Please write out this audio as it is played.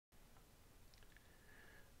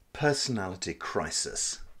Personality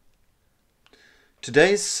crisis.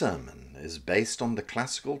 Today's sermon is based on the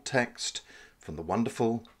classical text from the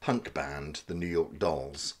wonderful punk band The New York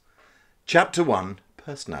Dolls. Chapter 1,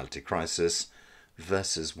 Personality Crisis,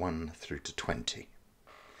 verses 1 through to 20.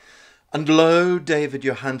 And lo, David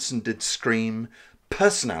Johansen did scream,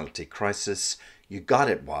 Personality crisis, you got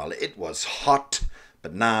it while it was hot,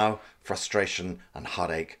 but now frustration and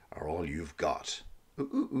heartache are all you've got.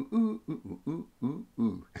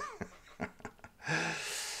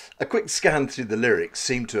 A quick scan through the lyrics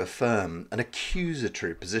seemed to affirm an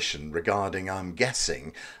accusatory position regarding, I'm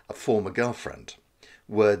guessing, a former girlfriend.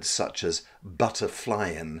 Words such as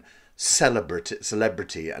butterflyin',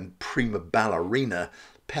 celebrity and prima ballerina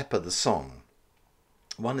pepper the song.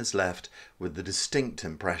 One is left with the distinct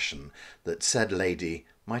impression that said lady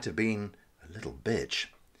might have been a little bitch.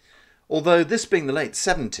 Although this being the late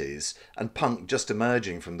 70s and punk just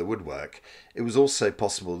emerging from the woodwork, it was also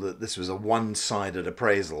possible that this was a one-sided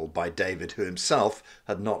appraisal by David, who himself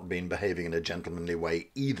had not been behaving in a gentlemanly way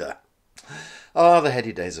either. Ah, the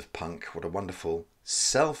heady days of punk, what a wonderful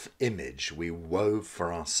self-image we wove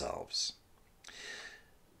for ourselves.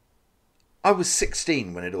 I was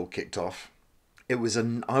 16 when it all kicked off. I was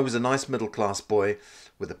a nice middle-class boy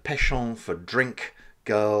with a penchant for drink,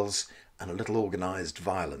 girls, and a little organised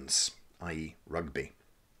violence, i.e. rugby.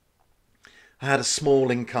 I had a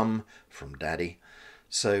small income from daddy,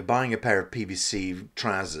 so buying a pair of PVC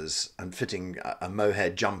trousers and fitting a mohair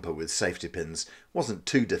jumper with safety pins wasn't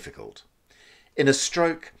too difficult. In a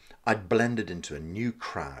stroke, I'd blended into a new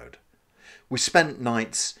crowd. We spent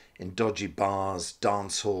nights in dodgy bars,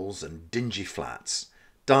 dance halls and dingy flats,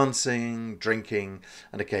 dancing, drinking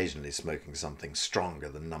and occasionally smoking something stronger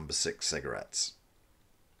than No. 6 cigarettes.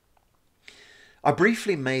 I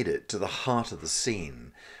briefly made it to the heart of the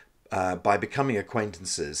scene by becoming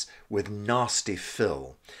acquaintances with Nasty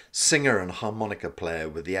Phil, singer and harmonica player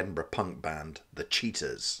with the Edinburgh punk band The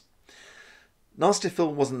Cheaters. Nasty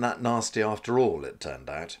Phil wasn't that nasty after all, it turned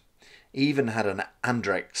out. He even had an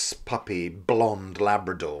Andrex puppy blonde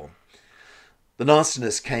Labrador. The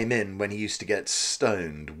nastiness came in when he used to get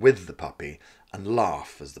stoned with the puppy and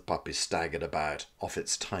laugh as the puppy staggered about off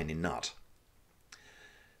its tiny nut.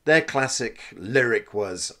 Their classic lyric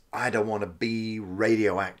was, I don't want to be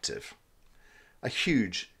radioactive. A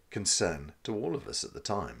huge concern to all of us at the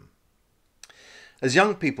time. As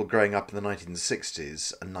young people growing up in the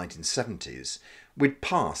 1960s and 1970s, we'd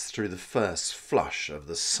passed through the first flush of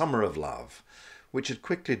the summer of love, which had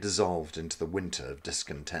quickly dissolved into the winter of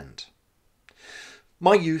discontent.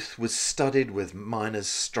 My youth was studded with miners'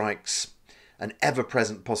 strikes and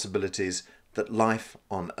ever-present possibilities that life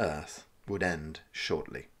on Earth would end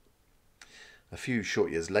shortly. A few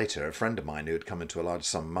short years later, a friend of mine who had come into a large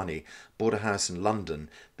sum of money bought a house in London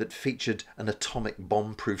that featured an atomic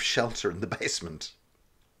bomb-proof shelter in the basement.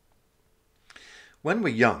 When we're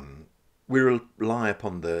young, we rely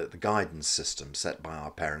upon the guidance system set by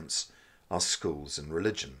our parents, our schools and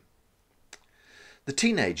religion. The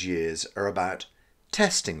teenage years are about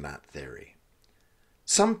testing that theory.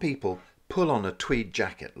 Some people pull on a tweed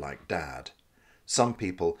jacket like Dad. Some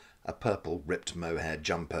people a purple ripped mohair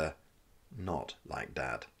jumper, not like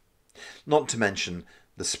Dad. Not to mention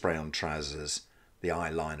the spray-on trousers, the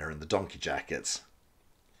eyeliner and the donkey jackets.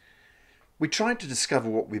 We try to discover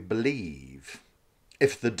what we believe,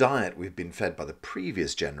 if the diet we've been fed by the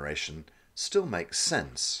previous generation still makes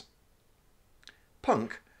sense.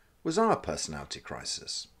 Punk was our personality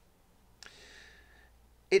crisis.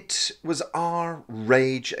 It was our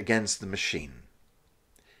rage against the machine.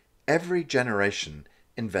 Every generation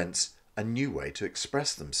invents a new way to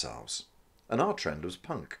express themselves, and our trend was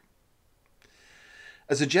punk.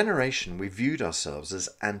 As a generation, we viewed ourselves as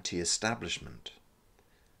anti-establishment.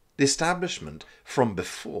 The establishment from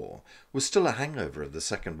before was still a hangover of the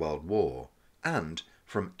Second World War and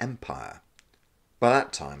from empire. By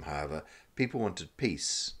that time, however, people wanted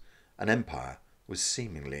peace, and empire was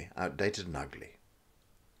seemingly outdated and ugly.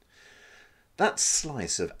 That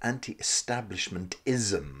slice of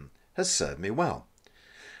anti-establishmentism has served me well.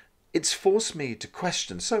 It's forced me to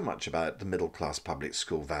question so much about the middle-class public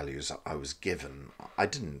school values I was given. I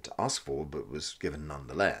didn't ask for, but was given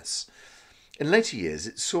nonetheless. In later years,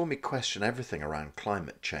 it saw me question everything around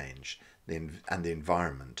climate change and the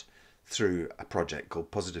environment through a project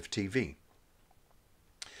called Positive TV.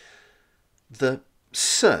 The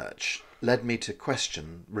search led me to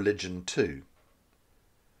question religion too.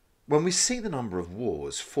 When we see the number of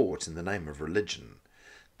wars fought in the name of religion,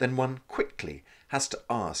 then one quickly has to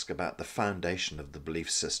ask about the foundation of the belief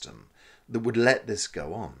system that would let this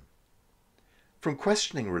go on. From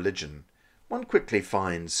questioning religion, one quickly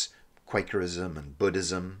finds Quakerism and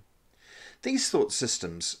Buddhism. These thought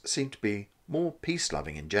systems seem to be more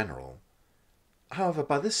peace-loving in general. However,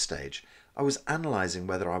 by this stage, I was analysing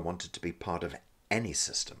whether I wanted to be part of any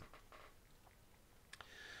system.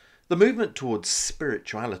 The movement towards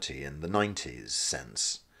spirituality in the 90s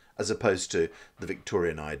sense, as opposed to the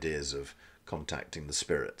Victorian ideas of contacting the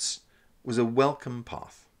spirits, was a welcome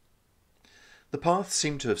path. The path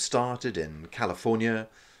seemed to have started in California,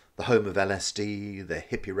 the home of LSD, the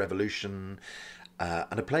hippie revolution,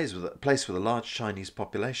 and a place with a large Chinese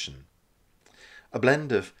population. A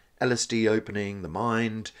blend of LSD opening the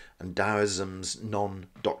mind and Taoism's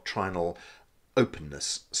non-doctrinal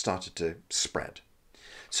openness started to spread.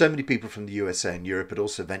 So many people from the USA and Europe had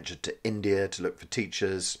also ventured to India to look for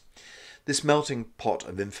teachers. This melting pot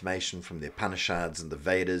of information from the Upanishads and the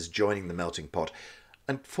Vedas joining the melting pot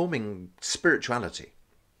and forming spirituality.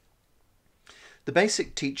 The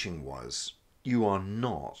basic teaching was, you are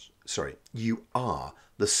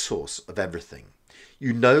the source of everything.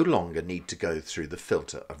 You no longer need to go through the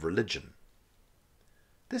filter of religion.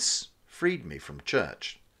 This freed me from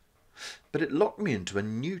church, but it locked me into a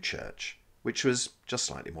new church, which was just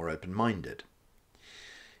slightly more open-minded.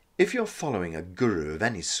 If you're following a guru of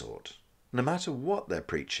any sort, no matter what they're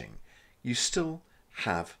preaching, you still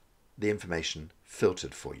have the information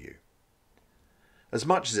filtered for you. As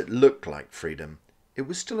much as it looked like freedom, it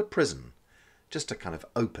was still a prison, just a kind of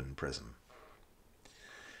open prison.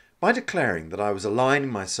 By declaring that I was aligning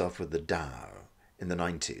myself with the Tao in the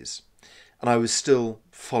 90s, and I was still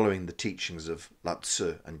following the teachings of Lao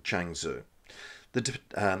Tzu and Chuang Tzu, the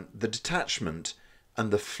detachment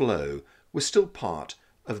and the flow were still part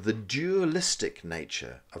of the dualistic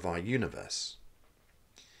nature of our universe.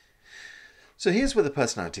 So here's where the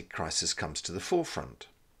personality crisis comes to the forefront.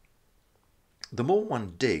 The more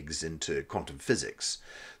one digs into quantum physics,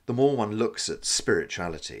 the more one looks at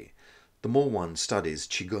spirituality, the more one studies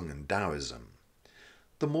Qigong and Taoism,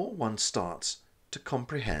 the more one starts to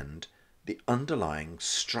comprehend the underlying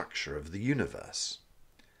structure of the universe.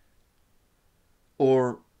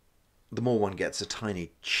 Or the more one gets a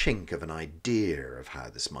tiny chink of an idea of how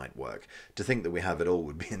this might work. To think that we have it all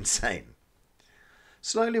would be insane.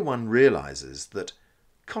 Slowly one realizes that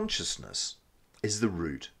consciousness is the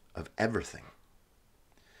root of everything.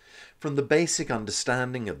 From the basic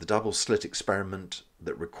understanding of the double-slit experiment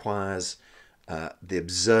that requires the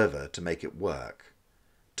observer to make it work,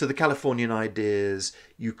 to the Californian ideas,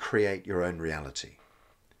 you create your own reality.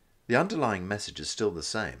 The underlying message is still the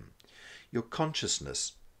same. Your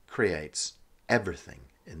consciousness creates everything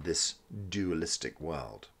in this dualistic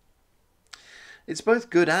world. It's both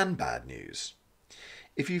good and bad news.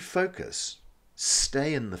 If you focus,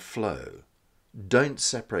 stay in the flow, don't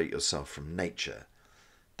separate yourself from nature,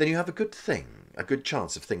 then you have a good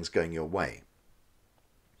chance of things going your way.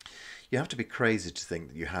 You have to be crazy to think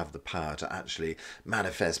that you have the power to actually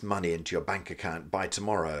manifest money into your bank account by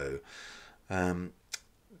tomorrow.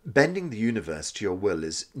 Bending the universe to your will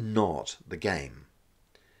is not the game.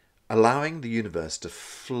 Allowing the universe to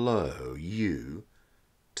flow you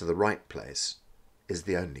to the right place is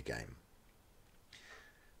the only game.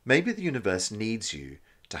 Maybe the universe needs you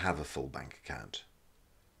to have a full bank account.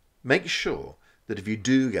 Make sure that if you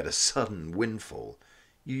do get a sudden windfall,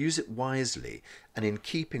 you use it wisely and in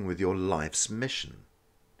keeping with your life's mission,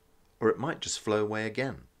 or it might just flow away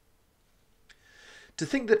again. To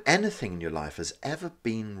think that anything in your life has ever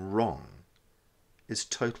been wrong is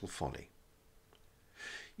total folly.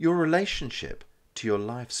 Your relationship to your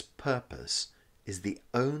life's purpose is the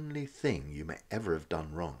only thing you may ever have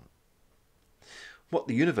done wrong. What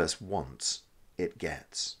the universe wants, it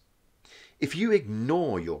gets. If you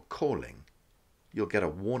ignore your calling, you'll get a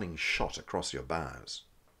warning shot across your bows.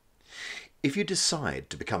 If you decide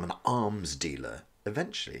to become an arms dealer,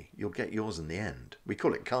 eventually you'll get yours in the end. We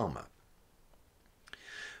call it karma.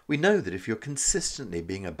 We know that if you're consistently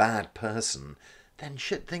being a bad person, then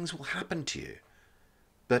shit things will happen to you.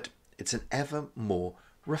 But it's an ever more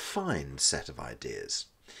refined set of ideas.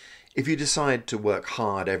 If you decide to work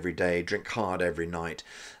hard every day, drink hard every night,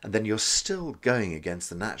 and then you're still going against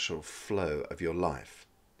the natural flow of your life,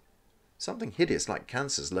 something hideous like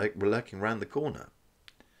cancer is lurking around the corner.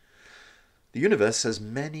 The universe has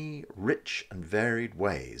many rich and varied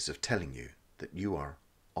ways of telling you that you are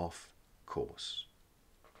off course.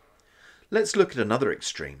 Let's look at another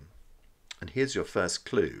extreme. And here's your first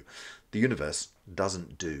clue. The universe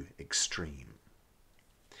doesn't do extreme.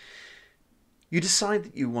 You decide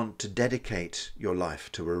that you want to dedicate your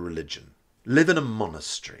life to a religion, live in a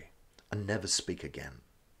monastery, and never speak again.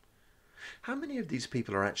 How many of these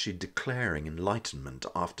people are actually declaring enlightenment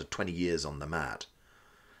after 20 years on the mat?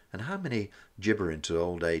 And how many gibber into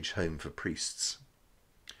old age home for priests?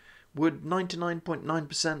 Would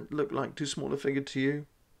 99.9% look like too small a figure to you?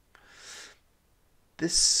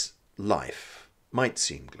 This life might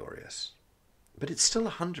seem glorious, but it's still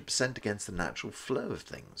 100% against the natural flow of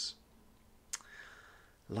things.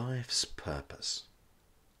 Life's purpose.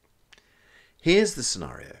 Here's the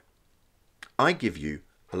scenario. I give you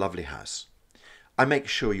a lovely house. I make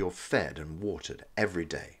sure you're fed and watered every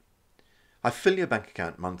day. I fill your bank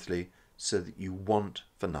account monthly so that you want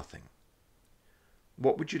for nothing.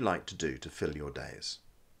 What would you like to do to fill your days?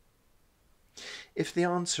 If the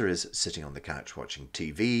answer is sitting on the couch watching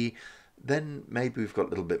TV, then maybe we've got a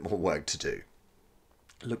little bit more work to do.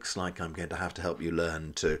 Looks like I'm going to have to help you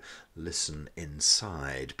learn to listen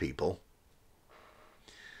inside, people.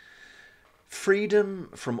 Freedom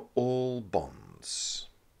from all bonds.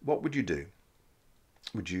 What would you do?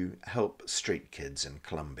 Would you help street kids in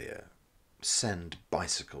Colombia? Send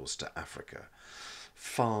bicycles to Africa?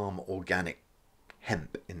 Farm organic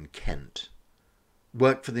hemp in Kent?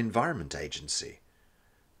 Work for the Environment Agency?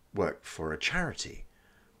 Work for a charity?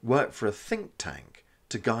 Work for a think tank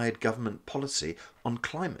to guide government policy on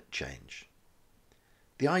climate change?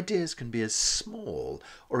 The ideas can be as small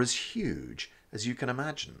or as huge as you can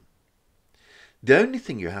imagine. The only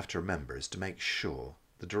thing you have to remember is to make sure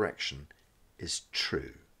the direction is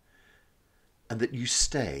true and that you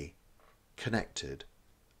stay connected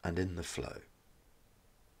and in the flow.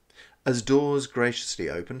 As doors graciously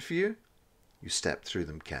open for you, you step through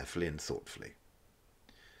them carefully and thoughtfully.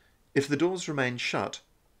 If the doors remain shut,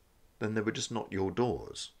 then they were just not your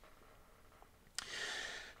doors.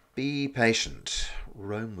 Be patient.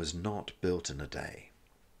 Rome was not built in a day.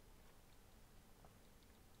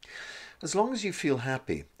 As long as you feel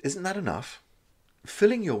happy, isn't that enough?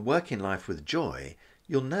 Filling your working life with joy,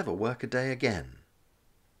 you'll never work a day again.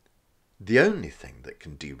 The only thing that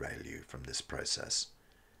can derail you from this process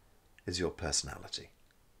is your personality.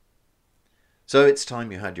 So it's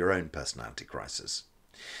time you had your own personality crisis.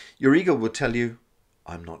 Your ego will tell you,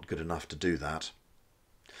 I'm not good enough to do that.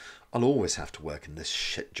 I'll always have to work in this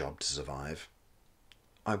shit job to survive.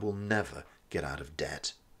 I will never get out of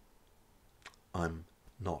debt. I'm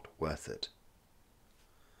not worth it.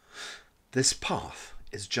 This path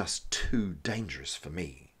is just too dangerous for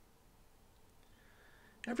me.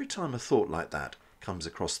 Every time a thought like that comes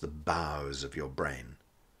across the bowels of your brain,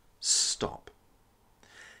 stop.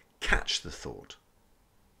 Catch the thought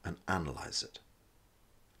and analyze it.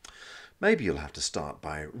 Maybe you'll have to start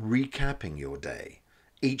by recapping your day,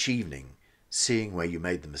 each evening, seeing where you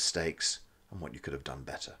made the mistakes and what you could have done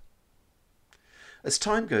better. As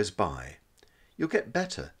time goes by, you'll get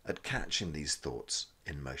better at catching these thoughts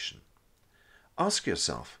in motion. Ask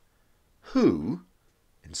yourself, who,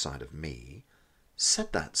 inside of me,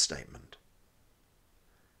 said that statement?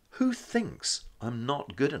 Who thinks I'm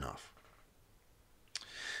not good enough?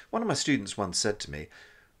 One of my students once said to me,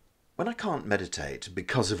 when I can't meditate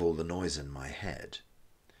because of all the noise in my head,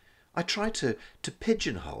 I try to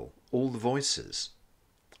pigeonhole all the voices,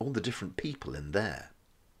 all the different people in there.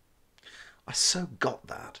 I so got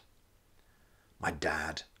that. My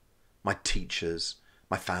dad, my teachers,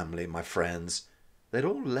 my family, my friends, they'd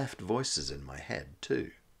all left voices in my head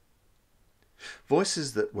too.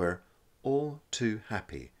 Voices that were all too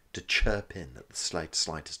happy to chirp in at the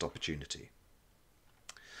slightest opportunity.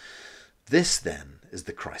 This then is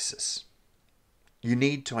the crisis. You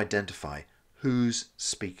need to identify who's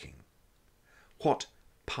speaking, what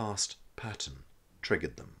past pattern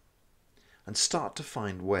triggered them, and start to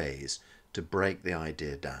find ways to break the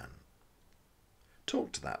idea down.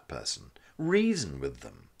 Talk to that person, reason with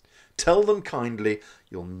them, tell them kindly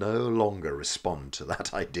you'll no longer respond to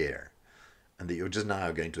that idea and that you're just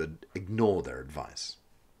now going to ignore their advice.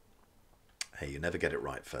 Hey, you never get it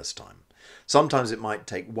right first time. Sometimes it might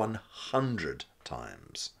take 100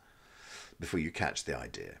 times before you catch the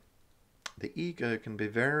idea. The ego can be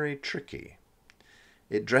very tricky.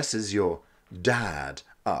 It dresses your dad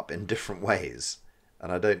up in different ways.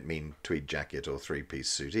 And I don't mean tweed jacket or three-piece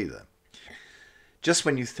suit either. Just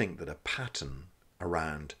when you think that a pattern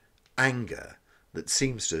around anger that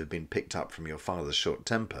seems to have been picked up from your father's short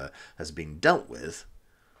temper has been dealt with,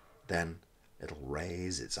 then it'll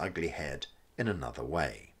raise its ugly head in another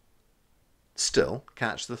way. Still,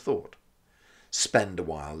 catch the thought. Spend a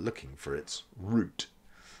while looking for its root,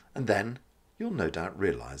 and then you'll no doubt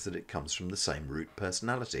realise that it comes from the same root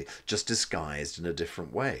personality, just disguised in a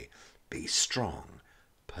different way. Be strong.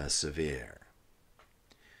 Persevere.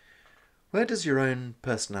 Where does your own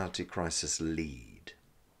personality crisis lead?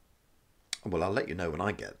 Well, I'll let you know when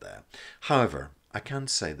I get there. However, I can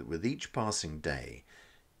say that with each passing day,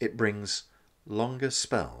 it brings longer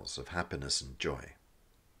spells of happiness and joy.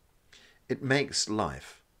 It makes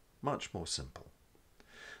life much more simple.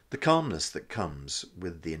 The calmness that comes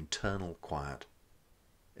with the internal quiet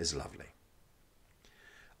is lovely.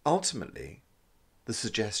 Ultimately, the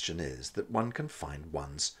suggestion is that one can find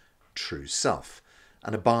one's true self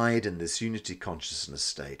and abide in this unity consciousness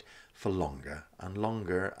state for longer and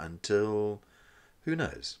longer until, who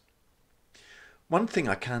knows? One thing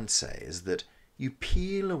I can say is that you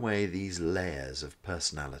peel away these layers of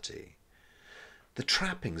personality, the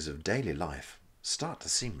trappings of daily life start to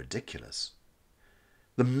seem ridiculous.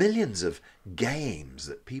 The millions of games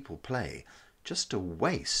that people play just to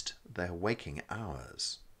waste their waking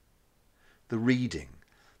hours. The reading,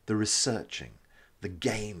 the researching, the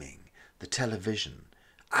gaming, the television,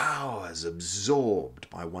 hours absorbed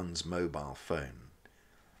by one's mobile phone.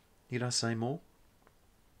 Need I say more?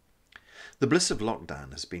 The bliss of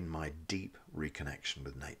lockdown has been my deep reconnection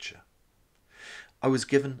with nature. I was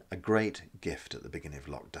given a great gift at the beginning of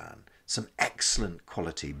lockdown, some excellent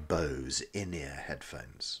quality Bose in-ear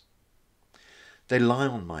headphones. They lie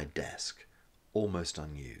on my desk, almost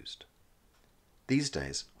unused. These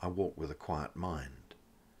days I walk with a quiet mind.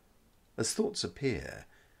 As thoughts appear,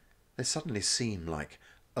 they suddenly seem like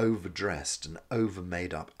overdressed and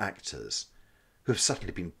over-made-up actors who have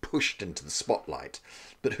suddenly been pushed into the spotlight,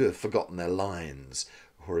 but who have forgotten their lines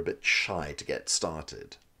or are a bit shy to get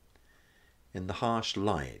started. In the harsh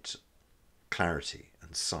light, clarity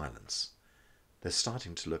and silence, they're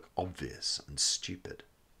starting to look obvious and stupid.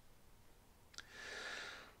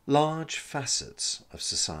 Large facets of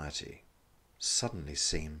society suddenly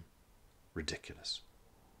seem ridiculous.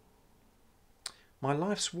 My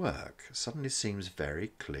life's work suddenly seems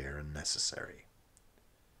very clear and necessary.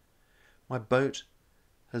 My boat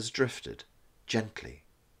has drifted gently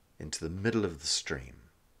into the middle of the stream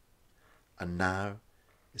and now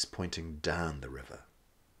is pointing down the river.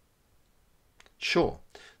 Sure,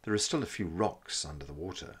 there are still a few rocks under the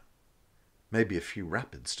water, maybe a few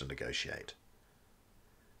rapids to negotiate,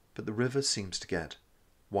 but the river seems to get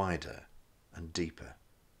wider and deeper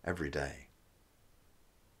every day.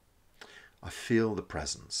 I feel the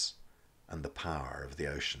presence and the power of the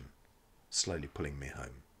ocean slowly pulling me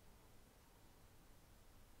home.